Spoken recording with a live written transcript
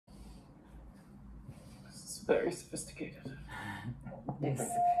very sophisticated. Yes.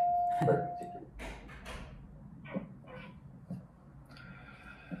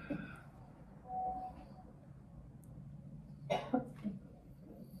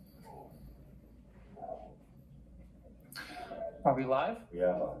 Are we live?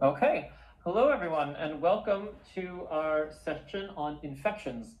 Yeah. Okay. Hello, everyone, and welcome to our session on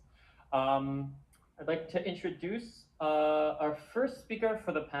infections. I'd like to introduce our first speaker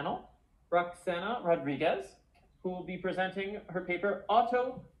for the panel, Roxana Rodriguez, who will be presenting her paper,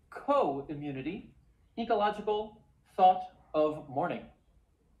 Autoimmunity, Ecological Thought of Mourning.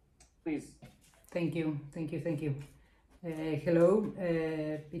 Please. Thank you. Hello,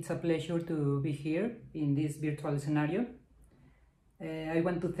 it's a pleasure to be here in this virtual scenario. I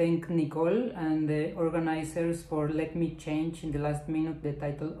want to thank Nicole and the organizers for letting me change in the last minute the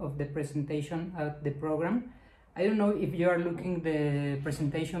title of the presentation at the program. I don't know if you are looking the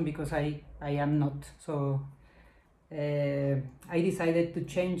presentation because I am not. So I decided to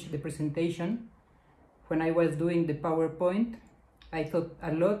change the presentation. When I was doing the PowerPoint, I thought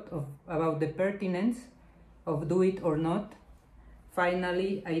a lot about the pertinence of do it or not.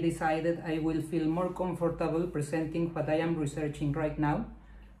 Finally, I decided I will feel more comfortable presenting what I am researching right now,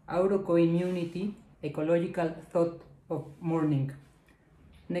 autoimmunity, ecological thought of mourning.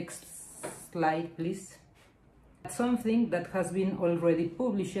 Next slide, please. Something that has been already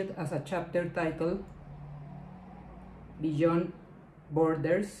published as a chapter titled Beyond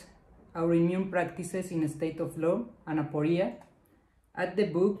Borders, Autoimmune Practices in a State of Law and Aporia, at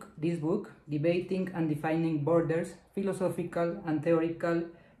this book, Debating and Defining Borders, Philosophical and Theoretical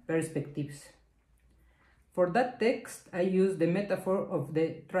Perspectives. For that text, I used the metaphor of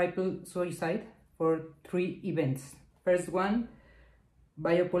the triple suicide for three events. First one,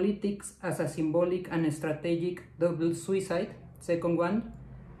 biopolitics as a symbolic and strategic double suicide. Second one,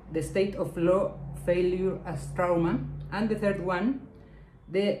 the state of law failure as trauma. And the third one,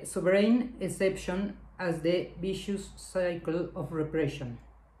 the sovereign exception as the vicious cycle of repression.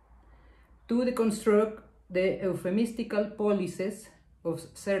 To deconstruct the euphemistical policies of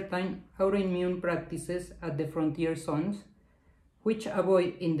certain autoimmune practices at the frontier zones, which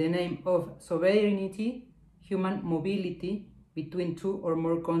avoid, in the name of sovereignty, human mobility between two or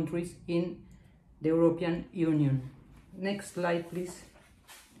more countries in the European Union. Next slide, please.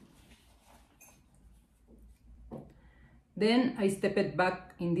 Then I stepped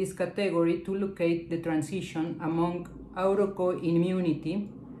back in this category to locate the transition among autoimmunity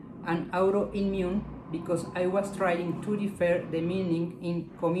and autoimmune because I was trying to refer the meaning in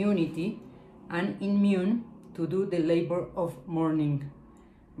community and immune to do the labor of mourning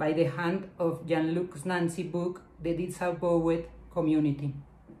by the hand of Jean-Luc Nancy's book, The Disavowed Community.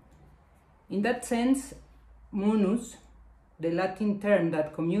 In that sense, munus, the Latin term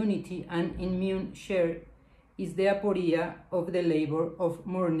that community and immune share, is the aporia of the labor of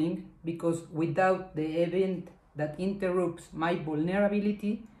mourning, because without the event that interrupts my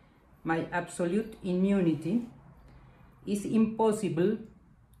vulnerability, my absolute immunity, is impossible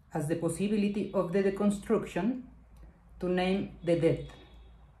as the possibility of the deconstruction to name the dead.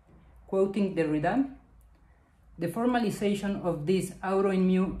 Quoting Derrida, the formalization of this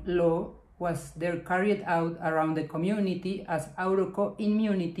autoimmune law was there carried out around the community as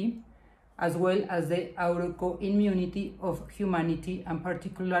autoimmunity, as well as the autoimmunity of humanity, and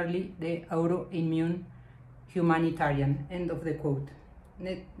particularly the autoimmune humanitarian. End of the quote.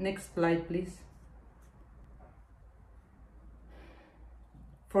 Next slide, please.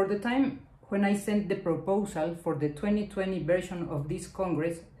 For the time when I sent the proposal for the 2020 version of this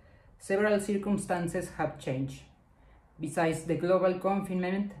Congress, several circumstances have changed. Besides the global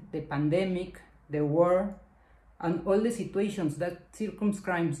confinement, the pandemic, the war, and all the situations that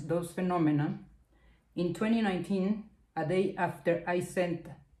circumscribes those phenomena, in 2019, a day after I sent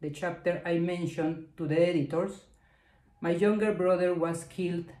the chapter I mentioned to the editors, my younger brother was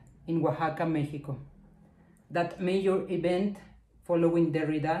killed in Oaxaca, Mexico. That major event, following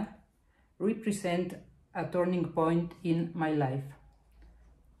Derrida, represents a turning point in my life.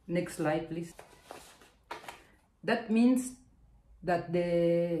 Next slide, please. That means that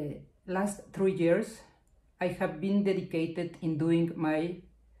the last 3 years, I have been dedicated in doing my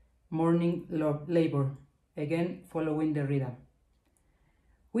mourning labor, again following Derrida,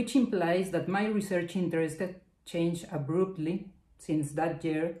 which implies that my research interest changed abruptly since that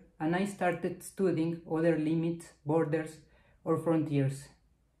year, and I started studying other limits, borders, or frontiers.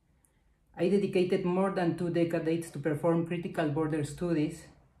 I dedicated more than 2 decades to perform critical border studies,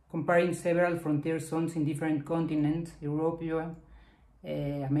 comparing several frontier zones in different continents, Europe,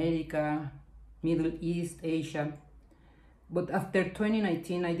 America, Middle East, Asia. But after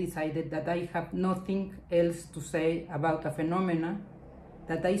 2019, I decided that I have nothing else to say about a phenomena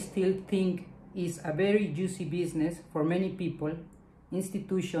that I still think is a very juicy business for many people,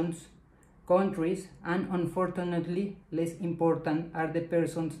 institutions, countries, and unfortunately less important are the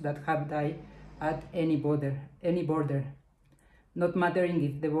persons that have died at any border, not mattering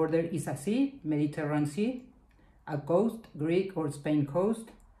if the border is a sea, Mediterranean Sea, a coast, Greek or Spain coast,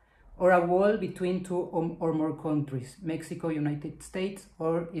 or a wall between two or more countries, Mexico, United States,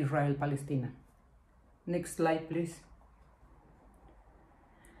 or Israel, Palestine. Next slide, please.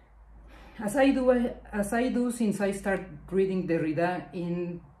 As I do since I started reading Derrida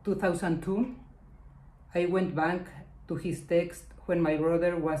in 2002, I went back to his text when my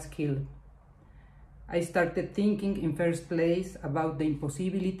brother was killed. I started thinking in first place about the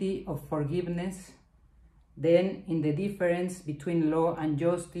impossibility of forgiveness, then in the difference between law and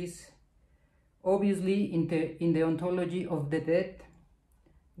justice, obviously in the ontology of the dead,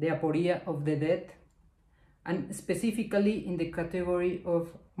 the aporia of the dead, and specifically in the category of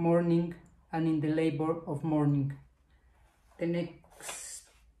mourning and in the labor of mourning. The next,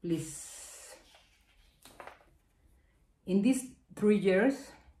 please. In these 3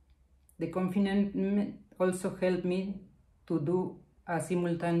 years, the confinement also helped me to do a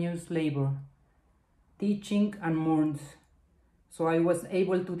simultaneous labor, teaching and mourns. So I was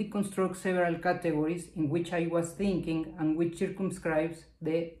able to deconstruct several categories in which I was thinking and which circumscribes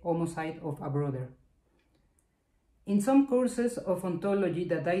the homicide of a brother. In some courses of ontology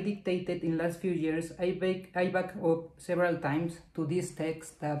that I dictated in last few years, I back up several times to this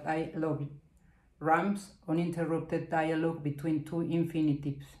text that I love, Ram's uninterrupted dialogue between two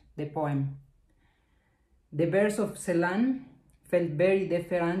infinitives, the poem. The verse of Celan felt very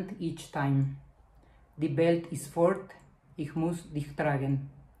different each time. Die Welt ist fort, ich muss dich tragen.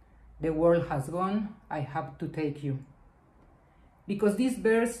 The world has gone, I have to take you. Because this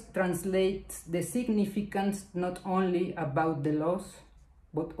verse translates the significance not only about the loss,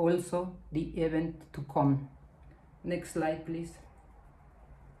 but also the event to come. Next slide, please.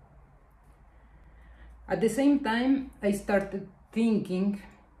 At the same time, I started thinking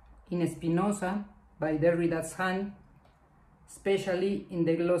in Spinoza by Derrida's hand, especially in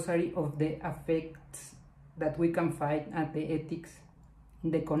the glossary of the affects that we can find at the Ethics,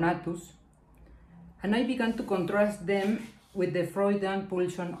 in the Conatus, and I began to contrast them with the Freudian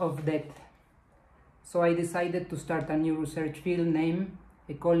pulsion of death. So I decided to start a new research field named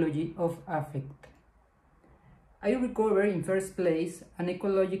Ecology of Affect. I recover in first place an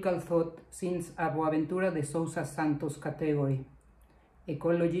ecological thought since a Boaventura de Sousa Santos category,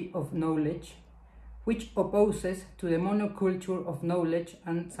 ecology of knowledge, which opposes to the monoculture of knowledge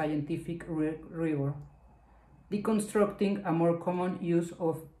and scientific rigor, deconstructing a more common use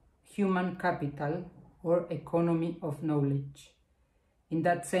of human capital or economy of knowledge. In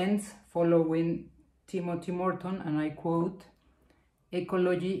that sense, following Timothy Morton, and I quote,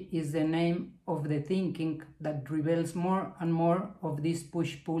 ecology is the name of the thinking that reveals more and more of these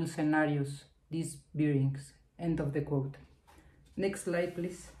push-pull scenarios, these bearings. End of the quote. Next slide,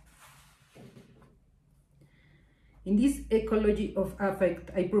 please. In this ecology of affect,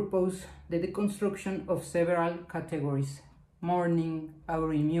 I propose the deconstruction of several categories: mourning,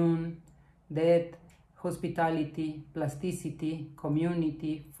 autoimmune, death, hospitality, plasticity,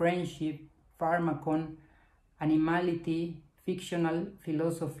 community, friendship, pharmacon, animality, fictional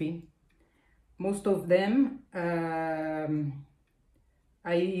philosophy. Most of them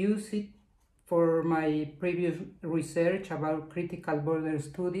I use it for my previous research about critical border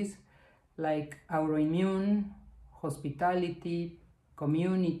studies like autoimmune, hospitality,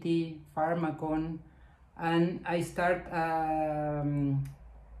 community, pharmacon, and I start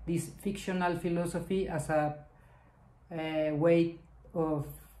this fictional philosophy as a way of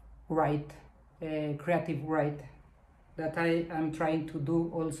write, creative write, that I am trying to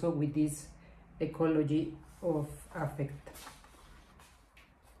do also with this ecology of affect.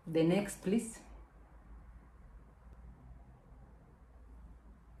 The next, please.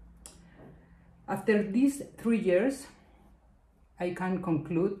 After these 3 years, I can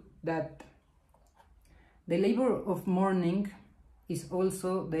conclude that the labor of mourning is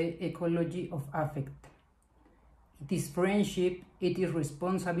also the ecology of affect. It is friendship, it is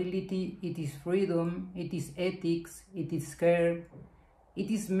responsibility, it is freedom, it is ethics, it is care. It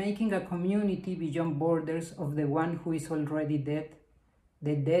is making a community beyond borders of the one who is already dead,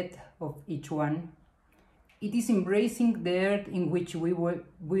 the death of each one. It is embracing the earth in which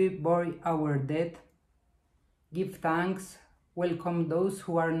we bury our dead, give thanks, welcome those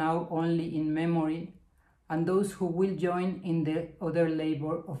who are now only in memory, and those who will join in the other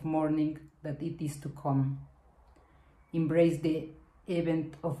labor of mourning that it is to come. embrace the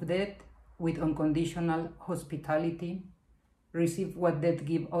event of death with unconditional hospitality, receive what death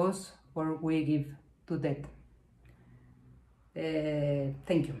gives us or we give to death.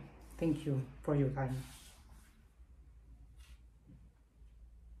 Thank you. Thank you for your time.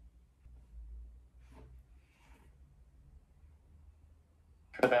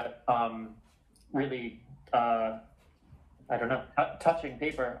 For that really, I don't know, touching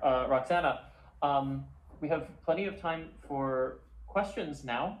paper. Roxana, we have plenty of time for questions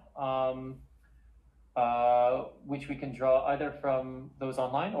now, which we can draw either from those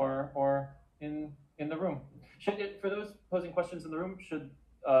online or in the room. For those posing questions in the room, should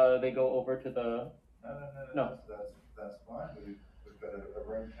they go over to the... No. That's fine. We've got a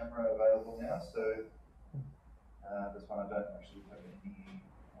room camera available now, so this one I don't actually have any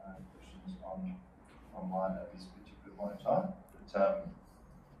questions online at this particular point in time.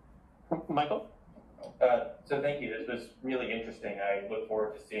 But, Michael? So thank you. This was really interesting. I look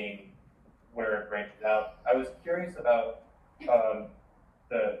forward to seeing where it branches out. I was curious about the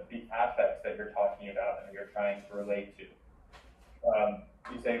affects that you're talking about and that you're trying to relate to.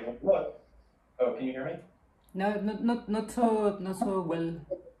 You say, well, look. Oh, can you hear me? No, not so well.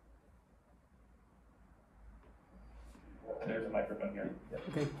 There's a microphone here.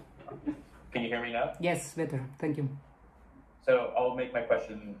 Okay. Can you hear me now? Yes, better. Thank you. So I'll make my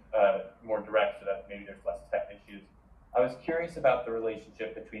question more direct so that maybe there's less tech issues. I was curious about the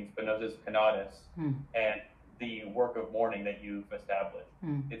relationship between Spinoza's Conatus and the work of mourning that you've established.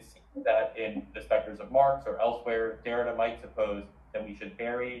 It seems that in the Spectres of Marx or elsewhere, Derrida might suppose that we should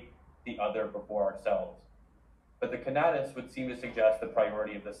bury the other before ourselves. But the Conatus would seem to suggest the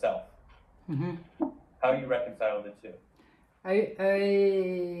priority of the self. How do you reconcile the two? I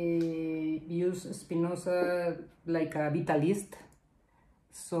use Spinoza like a vitalist.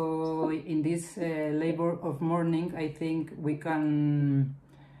 So in this labor of mourning, I think we can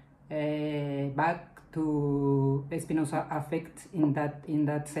back to Spinoza affect in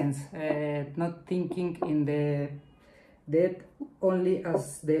that sense, not thinking in the death only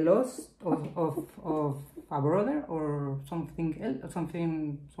as the loss of a brother or something else,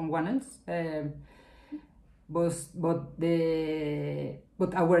 someone else.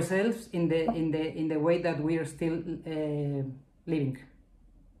 But ourselves in the way that we are still living.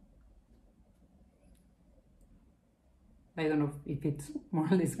 I don't know if it's more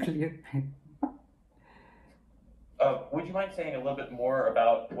or less clear. Would you mind saying a little bit more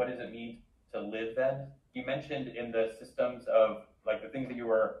about what does it mean to live then? You mentioned in the systems of like the things that you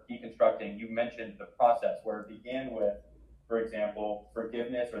were deconstructing, you mentioned the process where it began with, for example,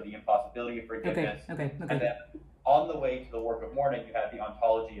 forgiveness or the impossibility of forgiveness. Okay. And then on the way to the work of mourning, you had the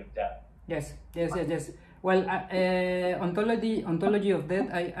ontology of death. Yes. Well, ontology of death.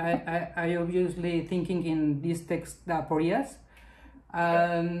 I obviously thinking in this text, the aporias.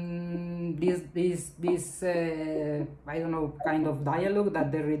 This I don't know, kind of dialogue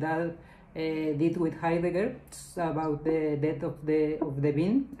that Derrida did with Heidegger about the death of the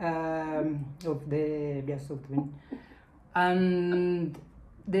being, of the being. And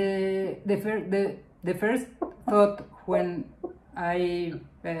the first thought when I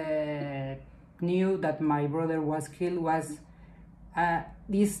knew that my brother was killed was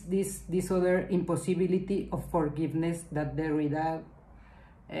this other impossibility of forgiveness that Derrida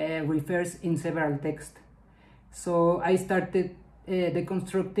refers in several texts. So I started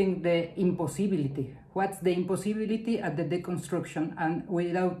deconstructing the impossibility. What's the impossibility at the deconstruction? And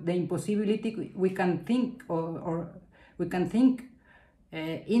without the impossibility, we can think or we can think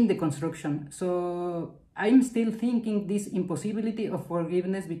in the construction. So I'm still thinking this impossibility of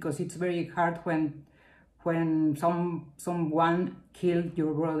forgiveness because it's very hard when someone killed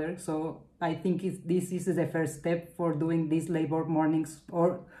your brother. So I think this is the first step for doing these labor mournings,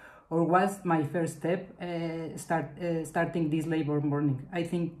 or was my first step starting this labor mourning. I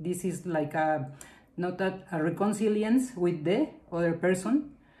think this is like not a reconciliance with the other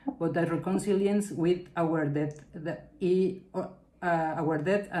person, but a reconciliance with our death, our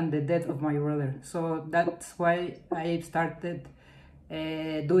death and the death of my brother. So that's why I started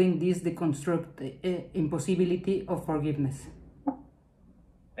doing this deconstruct impossibility of forgiveness.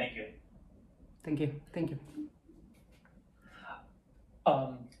 Thank you. Thank you. Thank you.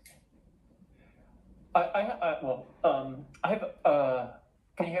 I have.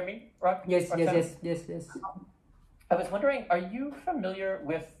 Can you hear me, Rock? Yes. I was wondering, are you familiar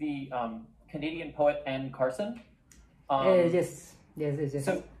with the Canadian poet Anne Carson? Yes.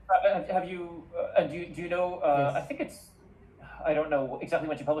 So, have you? Do you know? Yes. I think it's. I don't know exactly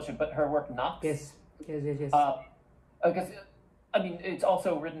when she published it, but her work Knox. Yes. I guess I mean, it's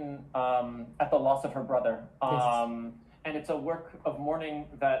also written at the loss of her brother. Yes. And it's a work of mourning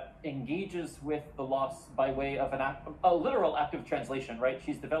that engages with the loss by way of a literal act of translation, right?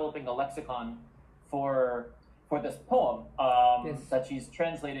 She's developing a lexicon for this poem Yes. that she's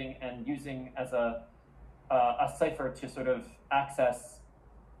translating and using as a cipher to sort of access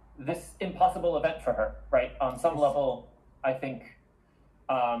this impossible event for her, right? On some Yes. level, I think.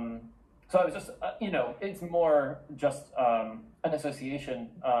 So I was just, it's more just an association,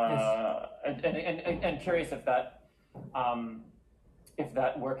 and curious if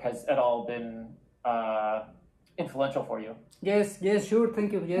that work has at all been influential for you. Yes, yes, sure,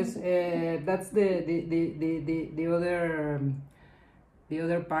 thank you. Yes, that's the other the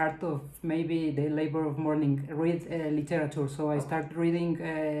other part of maybe the labor of mourning. Read literature. So I start reading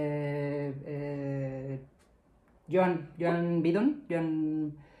John Bidon,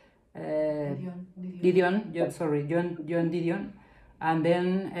 John Didion. John Didion, and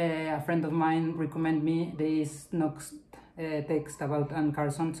then a friend of mine recommended me this Knox text about Anne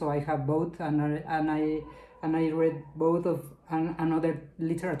Carson. So I have both, and I read both of another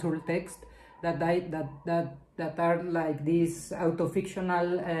literature text that are like this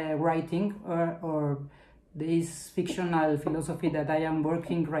auto-fictional writing or this fictional philosophy that I am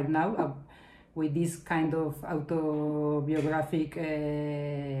working right now with this kind of autobiographic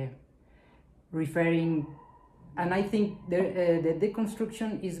referring, and I think the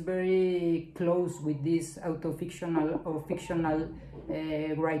deconstruction is very close with this auto-fictional or fictional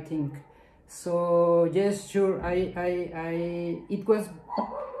writing. So yes, sure, it was,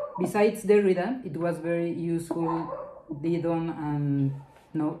 besides Derrida, it was very useful, Didon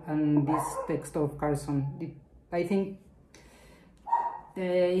and this text of Carson. I think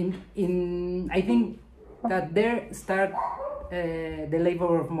I think that there start the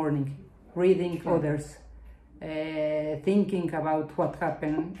labor of mourning, reading others, thinking about what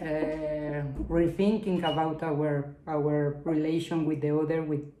happened, rethinking about our relation with the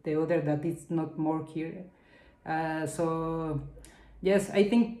other that is not more here. So yes, I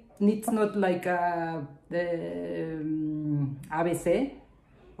think it's not like the ABC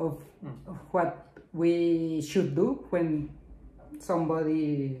of what we should do when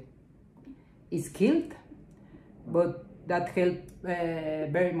somebody is killed, but that helped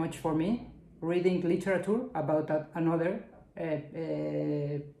very much for me, reading literature about another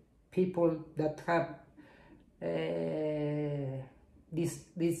people that have this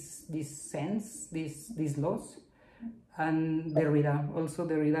sense, this loss. And Derrida, also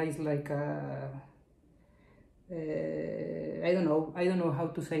Derrida is like I don't know how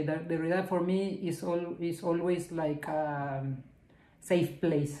to say that. Derrida for me is always like a safe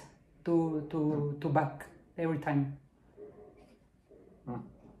place to back every time.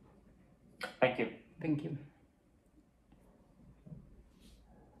 Thank you. Thank you.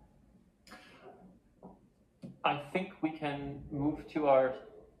 I think we can move to our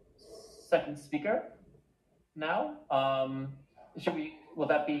second speaker now. Will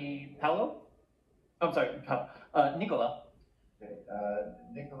that be Paolo? I'm sorry, Nicola. Okay,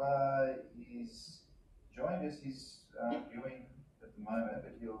 Nicola is joined us. He's viewing at the moment,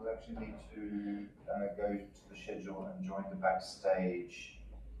 but he'll actually need to go to the schedule and join the backstage